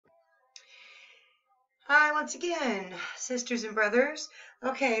Hi, once again, sisters and brothers.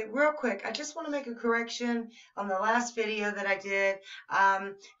 Okay, real quick, I just want to make a correction on the last video that I did.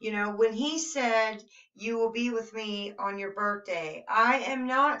 When he said, you will be with me on your birthday, I am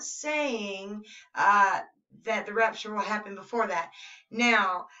not saying that the rapture will happen before that.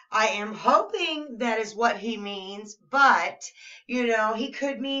 Now, I am hoping that is what he means, but, he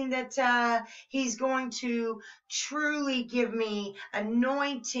could mean that he's going to truly give me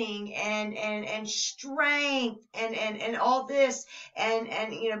anointing and strength and all this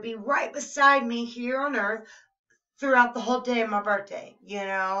and be right beside me here on earth throughout the whole day of my birthday.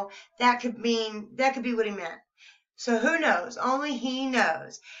 That could be what he meant. So who knows? Only he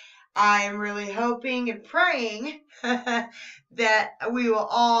knows. I am really hoping and praying that we will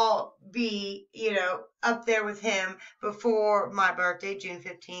all be, up there with him before my birthday, June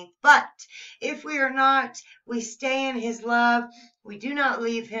 15th. But if we are not, we stay in his love. We do not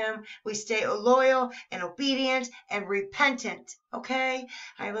leave him. We stay loyal and obedient and repentant. Okay?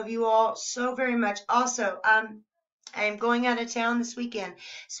 I love you all so very much. Also, I am going out of town this weekend,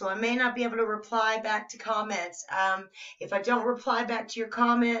 so I may not be able to reply back to comments. If I don't reply back to your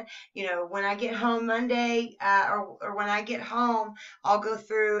comment, when I get home Monday or when I get home, I'll go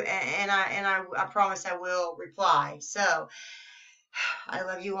through and I promise I will reply. So I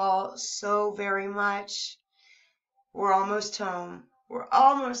love you all so very much. We're almost home. We're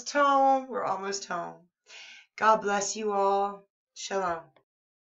almost home. We're almost home. God bless you all. Shalom.